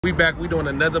We back. We doing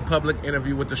another public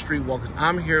interview with the Streetwalkers.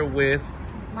 I'm here with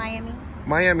Miami.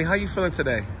 Miami. How you feeling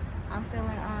today? I'm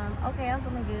feeling okay. I'm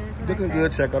feeling good. Looking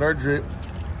good. Check out our drip,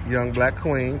 young black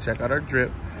queen. Check out our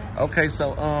drip. Yeah. Okay,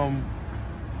 so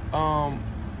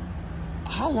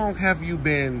how long have you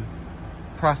been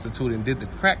prostituting? Did the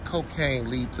crack cocaine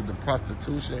lead to the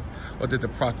prostitution, or did the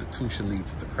prostitution lead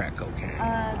to the crack cocaine?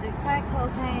 The crack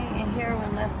cocaine and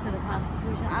heroin left to the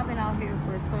prostitution. I've been out here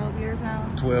for 12 years now.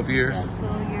 12 years? Yeah,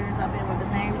 12 years. I've been with the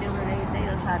same dealer. They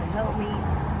don't try to help me.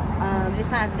 It's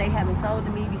times they haven't sold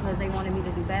to me because they wanted me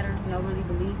to do better. Really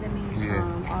believed in me.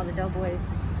 Yeah. All the dope boys.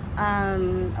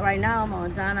 Right now I'm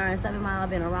on John R. and 7 Mile.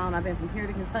 I've been around. I've been from here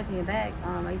to Kentucky and back.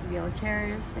 I used to be on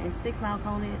Cherish and 6 Mile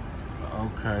Conant.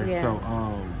 Okay, Yeah.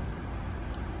 So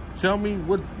tell me,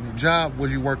 what job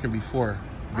was you working before?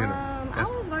 I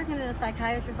was working in a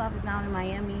psychiatrist's office down in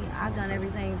Miami. I've done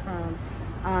everything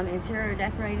from interior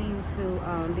decorating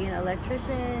to being an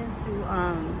electrician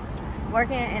to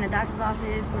working in a doctor's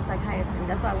office for psychiatry.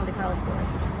 That's what I went to college for.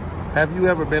 Have you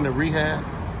ever been to rehab?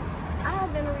 I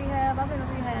have been to rehab. I've been to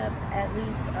rehab at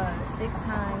least 6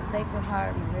 times. Sacred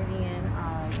Heart, Meridian,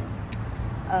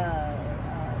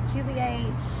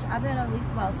 QBH. I've been at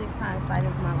least about 6 times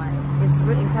fighting for my life. It's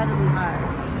really incredibly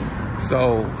hard.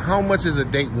 So, how much is a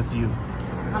date with you?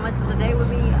 How much is a day with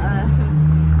me?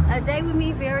 A day with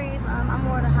me varies. I'm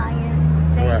more the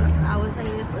high-end dates. Right. I would say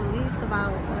it's at least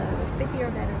about 50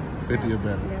 or better. 50 or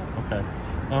better. Yeah. Okay.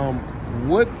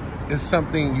 What is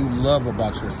something you love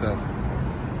about yourself?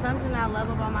 Something I love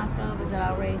about myself is that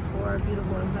I raised 4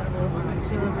 beautiful, incredible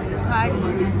children. Cardi,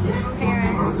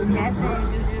 Terrence, Aston,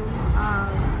 and Juju.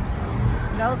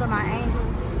 Those are my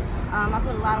angels. I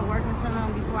put a lot of work into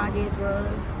them before I did drugs.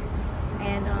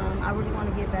 And I really want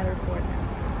to get better for them.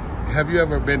 Have you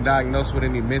ever been diagnosed with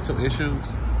any mental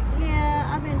issues? Yeah,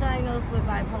 I've been diagnosed with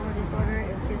bipolar disorder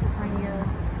and schizophrenia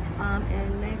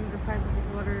and major depressive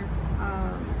disorder.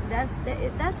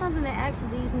 That's something that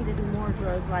actually leads me to do more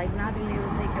drugs, like not being able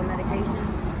to take your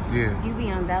medications. Yeah. You be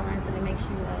unbalanced and it makes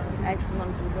you actually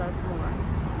want to do drugs more.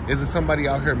 Is it somebody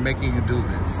out here making you do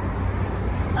this?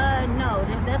 No,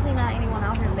 there's definitely not anyone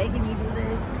out here making me do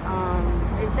this.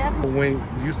 It's definitely...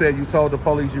 When you said you told the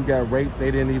police you got raped, they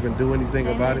didn't even do anything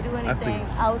about it? They didn't do anything. I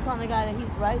see. I was telling the guy that he's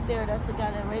right there. That's the guy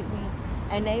that raped me.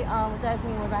 And they was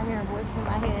asking me, was I hearing voices in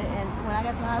my head? And when I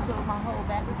got to the hospital, my whole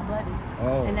back was bloody.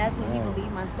 Oh, and that's when he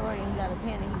believed my story, and he got a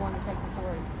pen and he wanted to take the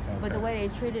story. Okay. But the way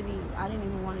they treated me, I didn't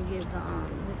even want to give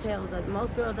the details. Like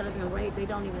most girls that have been raped, they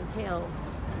don't even tell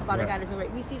about the guy that's been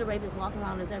raped. We see the rapists walking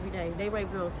around us every day. They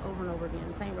rape girls over and over again,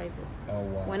 the same rapists. Oh,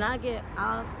 wow. When I get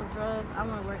out of drugs, I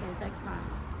want to work in sex crimes.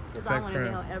 Because I want to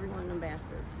nail every one of them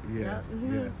bastards. Yes,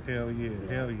 yes. Hell yeah,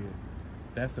 hell yeah.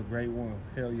 That's a great one.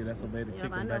 Hell yeah, that's a way to kick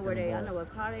them back in the balls. I know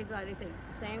what car they drive. They say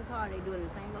the same car, they do it in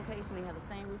the same location. They have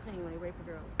the same routine when they rape a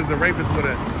girl. Is a rapist with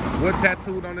what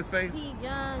tattooed on his face? He's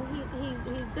young.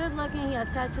 He's good looking. He has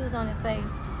tattoos on his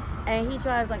face. And he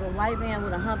drives like a white van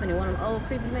with a hump in it, one of them old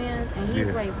creepy vans. And he's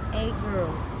raped 8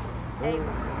 girls. 8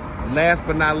 girls. Last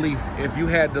but not least, if you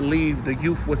had to leave the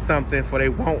youth with something for they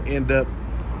won't end up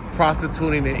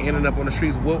prostituting and ending up on the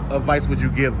streets, what advice would you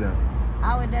give them?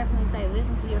 I would definitely say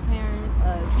listen to your parents.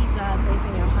 Keep God's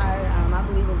faith in your heart. I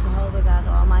believe in Jehovah, God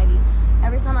the Almighty.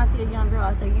 Every time I see a young girl,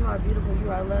 I say, you are beautiful, you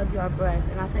are loved, you are blessed.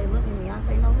 And I say, look at me. I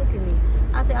say, no, look at me.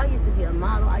 I say, I used to be a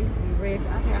model. I used to be rich.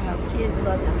 I say, I have kids that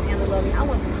love me, a family love me. I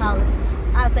went to college.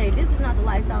 I say, this is not the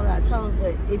lifestyle that I chose,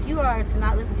 but if you are to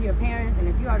not listen to your parents and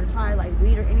if you are to try like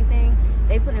weed or anything,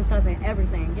 they put in stuff in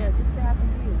everything. Yes, this could happen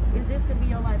to you. This could be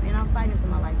your life, and I'm fighting for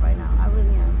my life right now. I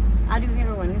really am. I do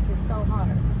heroin. This is so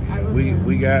hard.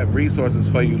 We got resources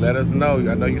for you. Let us know.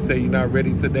 I know you say you're not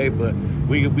ready today, but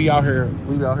we out here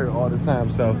all the time.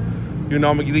 So, you know,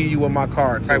 I'm gonna leave you with my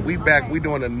card. All right, we back. We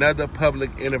doing another public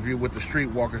interview with the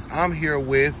Streetwalkers. I'm here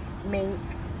with Mink.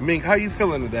 Mink, how you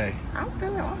feeling today? I'm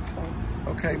feeling awesome.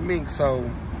 Okay, Mink. So,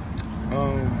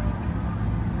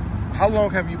 how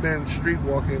long have you been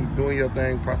streetwalking, doing your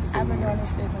thing, prostituting? I've been doing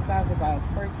this shit since I was about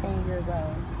 14 years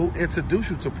old. Who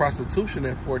introduced you to prostitution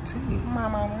at 14? My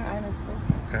mama, honestly.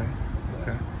 Okay,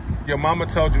 okay. Your mama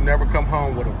told you never come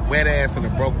home with a wet ass and a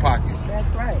broke pocket. That's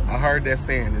right. I heard that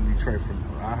saying in Detroit from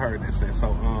her. I heard that saying. So,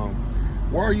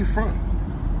 where are you from?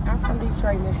 I'm from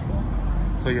Detroit, Michigan.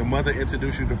 So your mother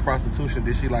introduced you to prostitution.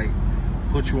 Did she like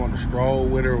put you on the stroll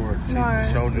with her, or she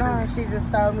showed you? No, she just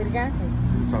told me the game.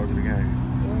 She just told you the game.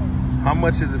 Yeah. How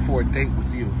much is it for a date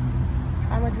with you?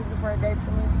 How much is it for a date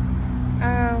for me?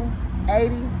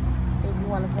 80 if you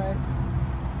want to fuck,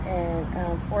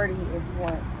 and 40 if you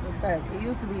want to fuck. It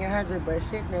used to be 100, but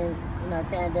shit been, you know,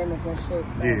 pandemic and shit.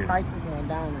 So prices went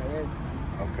down or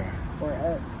Okay. or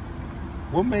up.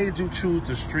 What made you choose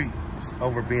the streets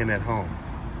over being at home?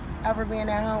 Over being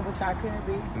at home, which I could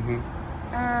be.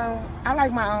 I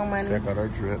like my own money. Check out our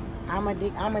drip. I'm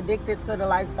addicted to the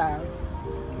lifestyle.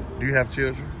 Do you have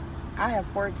children? I have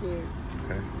 4 kids.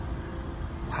 Okay.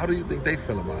 How do you think they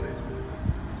feel about it?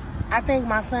 I think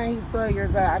my son, he's 12 years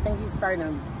old. I think he's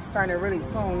starting to really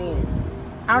tune in.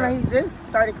 I don't know, he just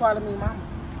started calling me mama.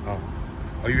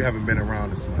 Oh, you haven't been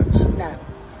around as much? No.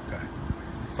 Okay.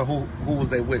 So who was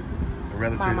they with? A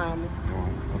relative? My mama.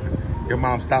 Oh, okay. Your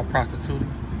mom stopped prostituting?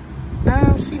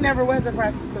 She never was a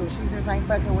prostitute. She just ain't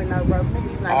fucking with no broke niggas.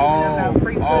 She's not giving them no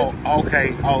free pussy.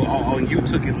 Okay. You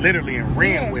took it literally and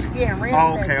ran with it. Yeah,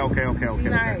 ran with it. Okay.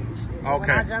 When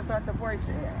I jumped off the porch,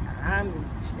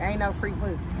 ain't no free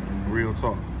pussy. Real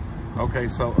talk. Okay,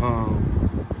 so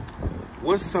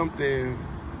what's something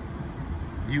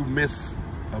you miss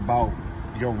about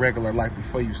your regular life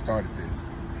before you started this?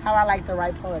 How I like to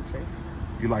write poetry.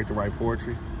 You like to write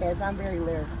poetry? Yes, I'm very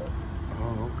lyrical.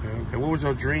 Oh, okay. What was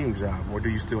your dream job, or do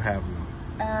you still have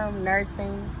one?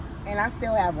 Nursing, and I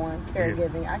still have one.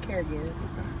 Caregiving. I caregive.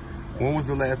 Okay. When was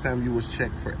the last time you was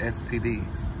checked for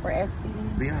STDs? For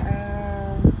STDs? Be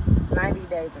honest. 90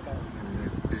 days ago.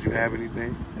 Did you have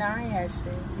anything? No, I ain't had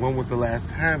shit. When was the last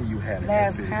time you had an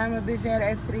Last STD? time a bitch had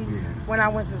an STD? Yeah. When I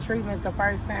went to treatment the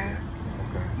first time.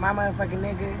 Okay. My motherfucking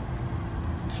nigga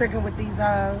tricking with these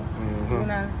hoes, you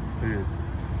know? Yeah.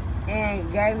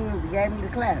 And gave me the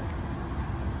clap.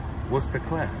 What's the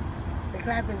clap? The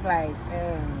clap is like,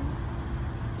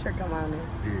 trick 'em on it.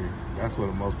 Yeah, that's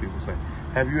what most people say.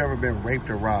 Have you ever been raped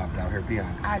or robbed out here? Be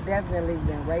honest. I definitely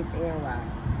been raped and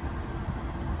robbed.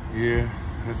 Yeah,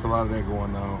 there's a lot of that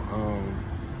going on.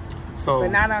 So,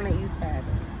 but not on the East Side.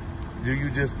 Do you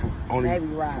just only... Maybe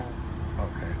robbed.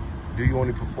 Okay. Do you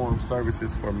only perform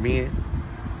services for men?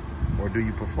 Or do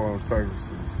you perform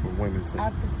services for women too?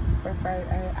 I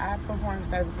perform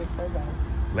services for both.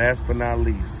 Last but not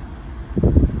least,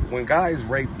 when guys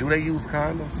rape, do they use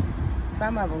condoms?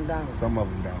 Some of them don't. Some of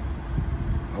them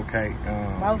don't. Okay.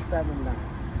 Most of them don't.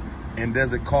 And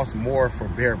does it cost more for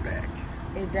bareback?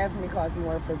 It definitely costs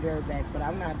more for bareback, but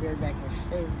I'm not barebacking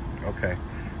shit. Okay.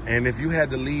 And if you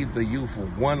had to leave the youth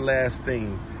with one last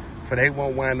thing, for they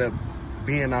won't wind up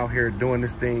being out here doing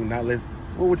this thing, not listen,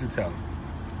 what would you tell them?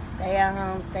 Stay at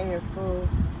home, stay in school,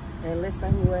 and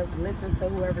listen to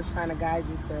whoever's trying to guide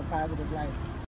you to a positive life.